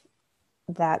of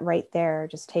that right there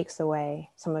just takes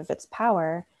away some of its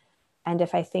power. And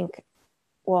if I think,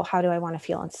 well, how do I want to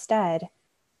feel instead?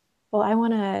 Well, I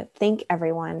want to thank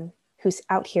everyone who's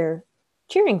out here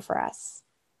cheering for us,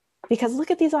 because look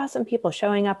at these awesome people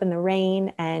showing up in the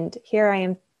rain. And here I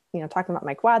am, talking about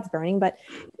my quads burning, but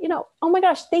oh my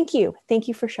gosh, thank you. Thank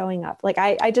you for showing up. Like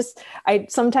I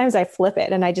sometimes I flip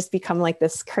it and I just become like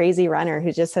this crazy runner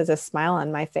who just has a smile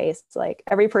on my face. Like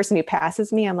every person who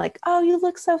passes me, I'm like, oh, you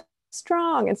look so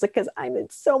strong. It's like, because I'm in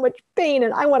so much pain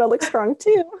and I want to look strong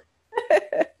too.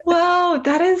 Wow,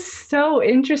 that is so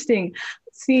interesting.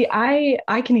 See,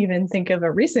 I can even think of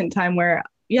a recent time where,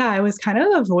 yeah, I was kind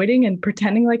of avoiding and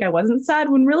pretending like I wasn't sad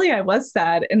when really I was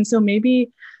sad. And so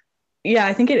maybe, yeah,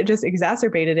 I think it just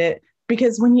exacerbated it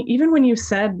because even when you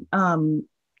said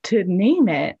to name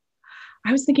it,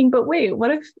 I was thinking, but wait,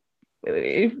 what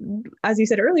if, as you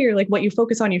said earlier, like what you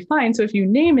focus on, you find. So if you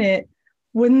name it,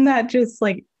 wouldn't that just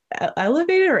like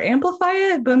elevate it or amplify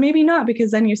it? But maybe not,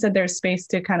 because then you said there's space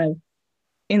to kind of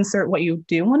insert what you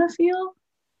do want to feel.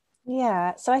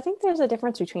 Yeah. So I think there's a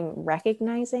difference between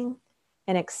recognizing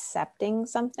and accepting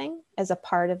something as a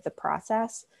part of the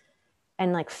process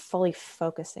and like fully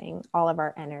focusing all of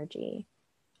our energy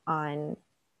on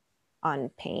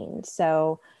pain.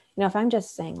 So, if I'm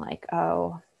just saying like,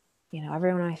 oh,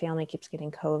 everyone in my family keeps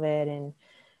getting COVID and,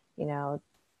 you know,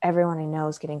 everyone I know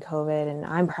is getting COVID and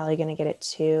I'm probably going to get it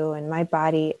too. And my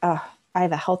body, I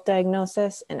have a health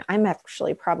diagnosis and I'm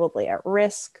actually probably at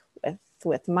risk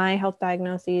with my health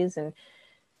diagnoses. But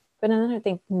then I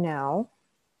think, no,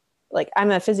 like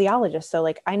I'm a physiologist. So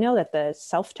like, I know that the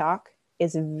self-talk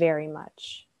is very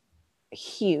much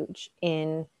huge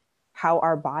in how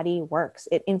our body works.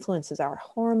 It influences our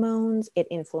hormones. It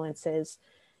influences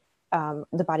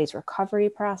the body's recovery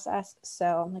process.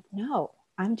 So I'm like, no,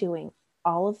 I'm doing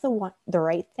all of the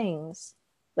right things.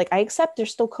 Like I accept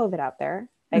there's still COVID out there.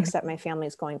 I accept my family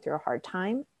is going through a hard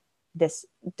time. This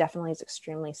definitely is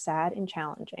extremely sad and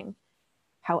challenging.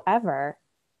 However,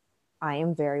 I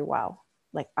am very well.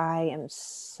 Like I am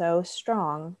so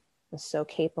strong and so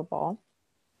capable.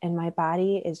 And my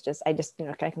body is I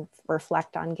can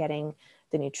reflect on getting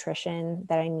the nutrition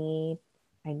that I need.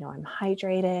 I know I'm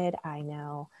hydrated. I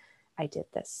know I did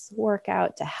this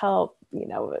workout to help,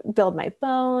 build my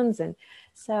bones. And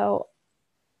so,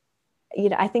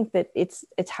 I think that it's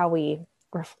how we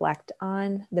reflect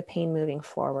on the pain moving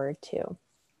forward too.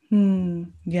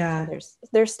 Yeah. So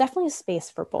there's definitely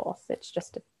space for both. It's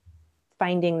just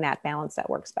finding that balance that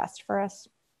works best for us.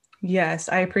 Yes,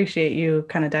 I appreciate you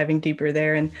kind of diving deeper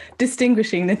there and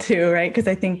distinguishing the two, right? Because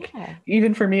I think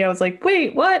even for me, I was like,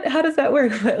 wait, what? How does that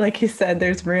work? But like you said,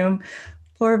 there's room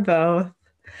for both.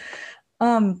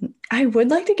 I would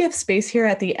like to give space here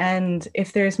at the end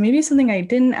if there's maybe something I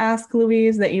didn't ask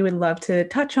Louise that you would love to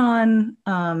touch on.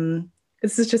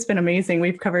 This has just been amazing.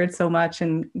 We've covered so much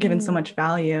and given so much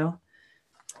value.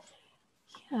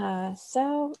 Yeah,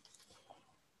 so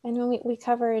I know we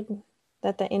covered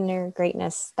that the inner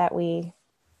greatness that we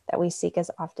seek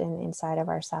is often inside of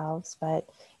ourselves, but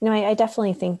I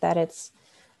definitely think that it's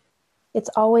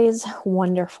always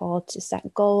wonderful to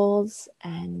set goals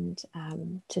and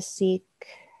to seek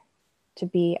to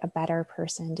be a better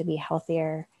person, to be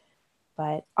healthier.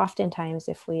 But oftentimes,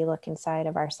 if we look inside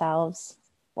of ourselves,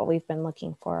 what we've been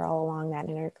looking for all along, that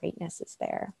inner greatness is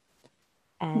there.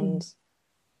 And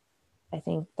I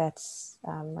think that's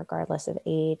regardless of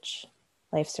age,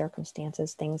 life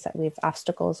circumstances,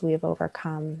 obstacles we've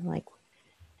overcome. Like,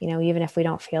 even if we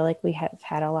don't feel like we have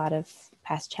had a lot of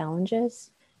past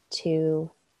challenges, to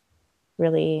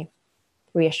really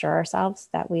reassure ourselves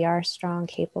that we are strong,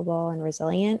 capable, and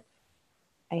resilient.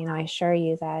 I assure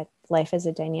you that life is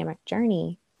a dynamic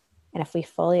journey. And if we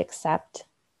fully accept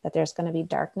that there's going to be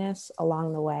darkness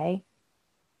along the way,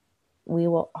 we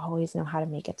will always know how to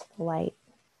make it to the light.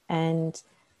 And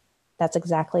that's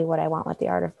exactly what I want with the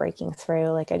art of breaking through.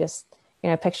 Like I just,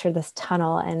 picture this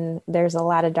tunnel and there's a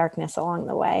lot of darkness along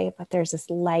the way, but there's this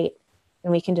light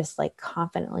and we can just like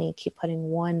confidently keep putting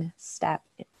one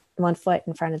foot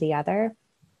in front of the other.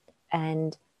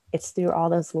 And it's through all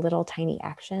those little tiny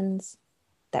actions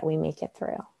that we make it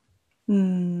through.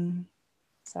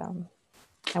 So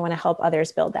I want to help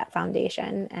others build that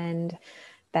foundation. And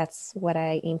that's what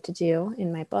I aim to do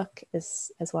in my book,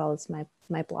 as well as my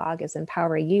blog, is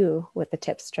empower you with the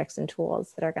tips, tricks, and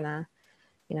tools that are going to,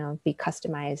 be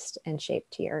customized and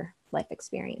shaped to your life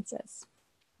experiences.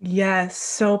 Yes,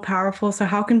 so powerful. So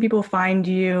how can people find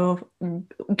you,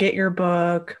 get your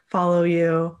book, follow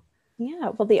you? Yeah,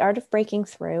 well, The Art of Breaking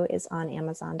Through is on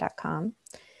Amazon.com.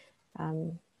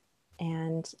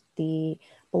 And the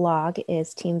blog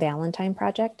is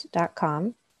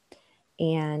teamvalentineproject.com.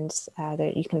 And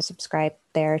you can subscribe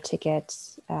there to get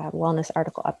wellness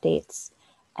article updates.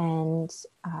 And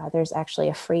there's actually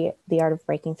a free The Art of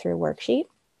Breaking Through worksheet.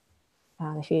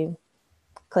 If you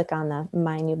click on the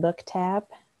My New Book tab,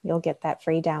 you'll get that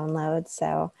free download.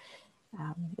 So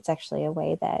it's actually a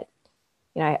way that,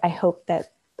 I hope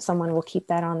that someone will keep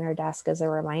that on their desk as a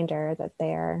reminder that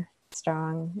they're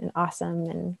strong and awesome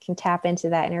and can tap into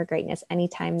that inner greatness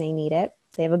anytime they need it.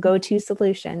 They have a go-to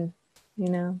solution,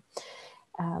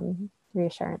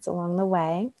 reassurance along the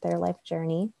way, their life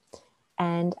journey.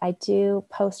 And I do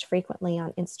post frequently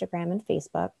on Instagram and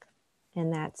Facebook,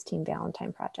 and that's Team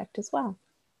Valentine Project as well.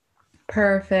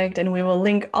 Perfect. And we will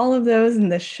link all of those in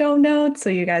the show notes so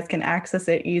you guys can access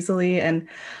it easily. And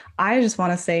I just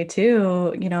want to say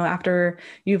too, after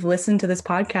you've listened to this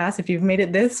podcast, if you've made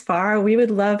it this far, we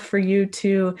would love for you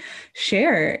to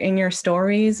share in your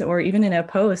stories or even in a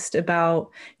post about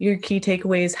your key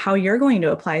takeaways, how you're going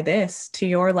to apply this to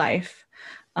your life.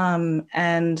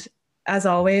 And as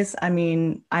always,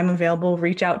 I'm available.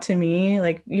 Reach out to me.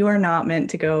 Like, you are not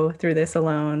meant to go through this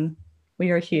alone.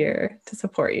 We are here to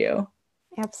support you.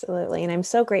 Absolutely. And I'm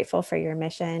so grateful for your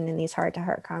mission and these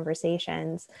heart-to-heart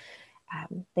conversations.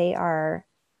 They are,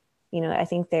 I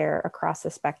think they're across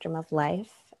the spectrum of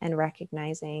life, and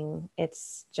recognizing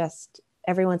it's just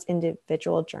everyone's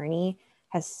individual journey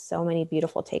has so many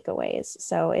beautiful takeaways.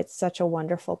 So it's such a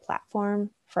wonderful platform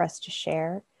for us to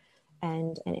share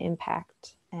and an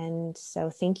impact. And so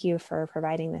thank you for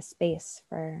providing this space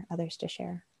for others to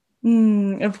share.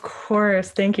 Of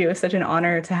course. Thank you. It's such an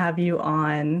honor to have you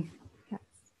on. Yes,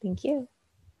 thank you.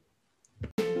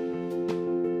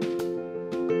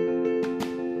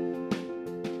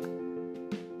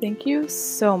 Thank you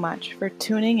so much for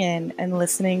tuning in and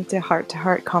listening to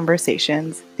Heart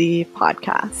Conversations, the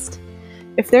podcast.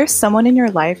 If there's someone in your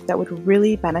life that would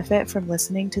really benefit from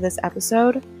listening to this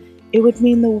episode, it would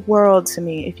mean the world to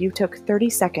me if you took 30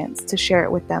 seconds to share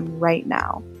it with them right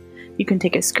now. You can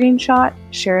take a screenshot,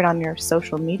 share it on your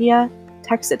social media,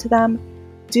 text it to them,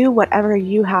 do whatever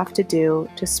you have to do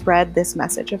to spread this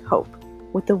message of hope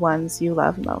with the ones you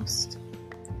love most.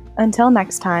 Until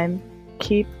next time,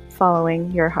 keep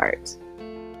following your heart.